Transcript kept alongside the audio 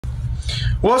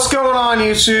What's going on,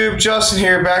 YouTube? Justin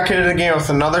here, back at it again with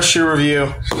another shoe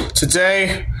review.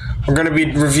 Today, we're going to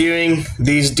be reviewing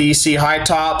these DC high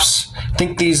tops. I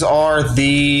think these are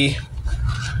they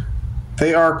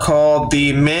are called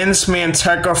the men's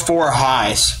Manteca 4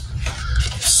 highs.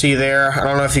 See there, I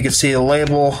don't know if you can see the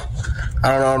label. I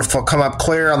don't know if it'll come up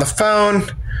clear on the phone.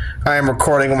 I am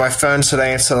recording with my phone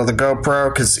today instead of the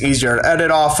GoPro because it's easier to edit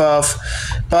off of.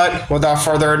 But without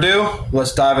further ado,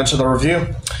 let's dive into the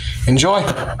review. Enjoy.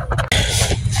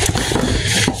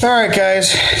 Alright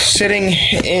guys, sitting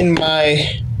in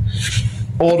my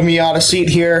old Miata seat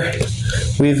here,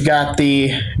 we've got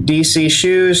the DC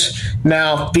shoes.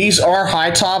 Now, these are high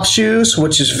top shoes,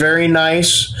 which is very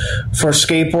nice for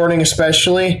skateboarding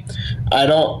especially. I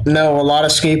don't know a lot of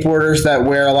skateboarders that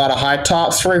wear a lot of high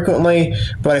tops frequently,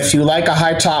 but if you like a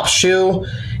high top shoe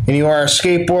and you are a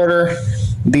skateboarder,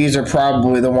 these are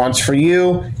probably the ones for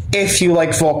you if you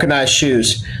like vulcanized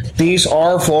shoes. These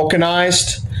are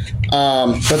vulcanized,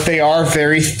 but they are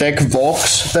very thick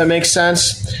Vulcs, if that makes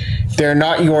sense. They're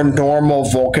not your normal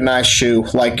vulcanized shoe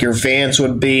like your Vans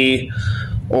would be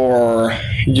or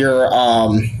your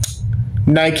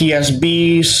Nike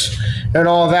SBs and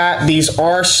all that. These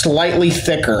are slightly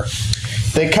thicker.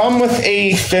 They come with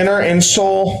a thinner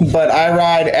insole, but I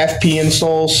ride FP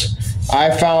insoles.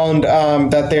 I found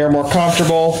that they are more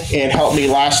comfortable and help me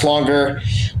last longer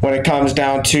when it comes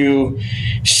down to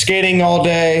skating all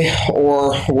day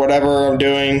or whatever I'm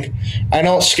doing. I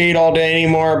don't skate all day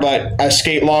anymore, but I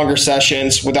skate longer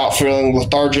sessions without feeling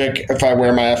lethargic if I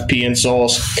wear my FP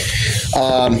insoles.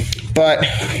 But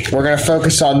we're going to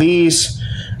focus on these.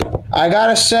 I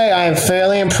gotta say, I am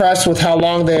fairly impressed with how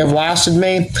long they have lasted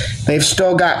me. They've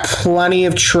still got plenty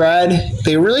of tread.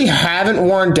 They really haven't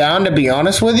worn down, to be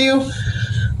honest with you.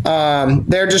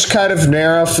 They're just kind of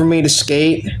narrow for me to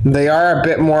skate. They are a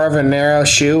bit more of a narrow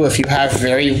shoe if you have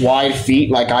very wide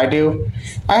feet like I do.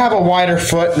 I have a wider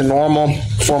foot than normal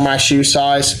for my shoe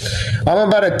size. I'm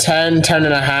about a 10, 10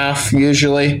 and a half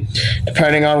usually,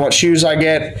 depending on what shoes I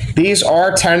get. These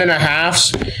are 10 and a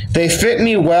halves. They fit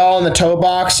me well in the toe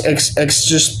box. It's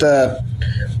just the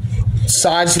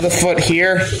sides of the foot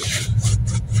here.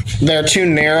 They're too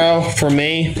narrow for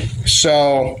me,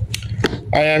 so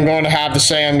I am going to have to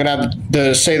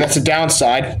say that's a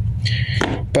downside.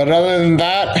 But other than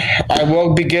that, I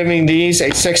will be giving these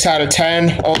a 6 out of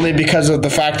 10 only because of the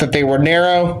fact that they were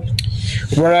narrow.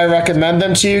 Would I recommend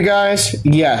them to you guys?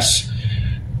 Yes.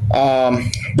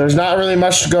 There's not really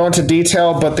much to go into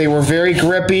detail, but they were very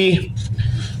grippy.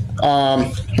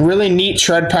 Really neat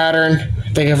tread pattern.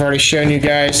 I think I've already shown you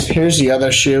guys. Here's the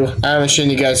other shoe. I haven't shown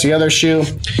you guys the other shoe.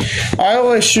 I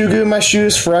always shoe glue my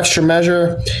shoes for extra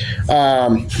measure.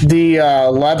 The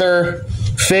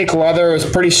fake leather is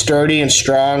pretty sturdy and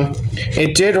strong.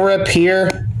 It did rip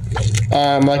here,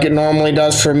 like it normally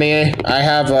does for me. I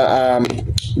have a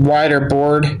wider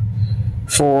board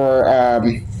for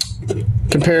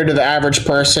compared to the average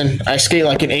person. I skate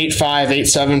like an 8.5,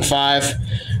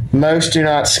 8.75. Most do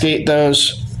not skate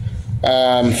those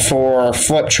for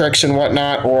flip tricks and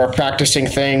whatnot or practicing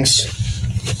things.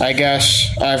 I guess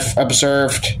I've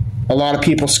observed a lot of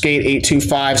people skate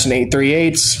 8.25s and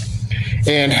 8.38s,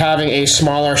 and having a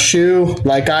smaller shoe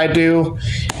like I do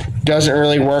doesn't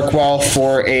really work well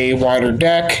for a wider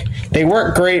deck. They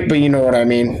work great, but you know what I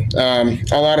mean. A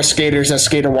lot of skaters that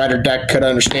skate a wider deck could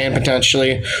understand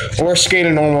potentially, or skate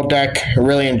a normal deck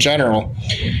really in general.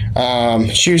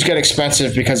 Shoes get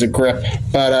expensive because of grip,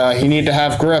 but you need to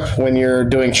have grip when you're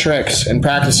doing tricks and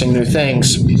practicing new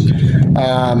things.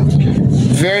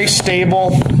 Very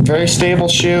stable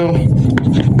shoe.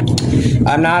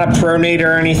 I'm not a pronate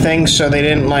or anything, so they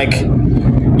didn't like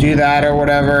do that or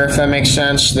whatever, if that makes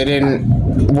sense. They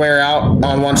didn't wear out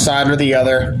on one side or the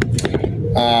other.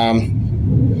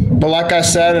 But like I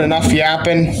said, enough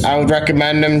yapping. I would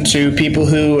recommend them to people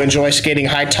who enjoy skating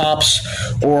high tops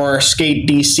or skate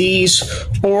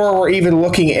DCs, or were even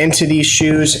looking into these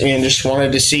shoes and just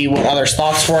wanted to see what others'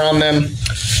 thoughts were on them.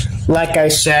 Like I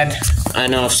said, I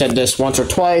know I've said this once or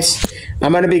twice,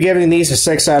 I'm going to be giving these a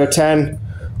 6 out of 10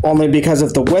 only because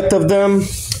of the width of them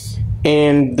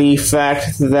and the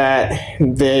fact that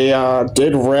they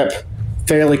did rip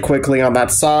fairly quickly on that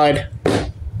side.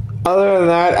 Other than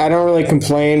that, I don't really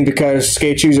complain because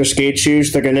skate shoes are skate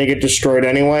shoes. They're going to get destroyed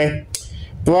anyway.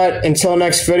 But until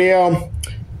next video,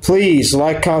 please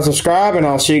like, comment, subscribe, and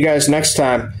I'll see you guys next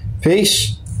time.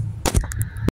 Peace.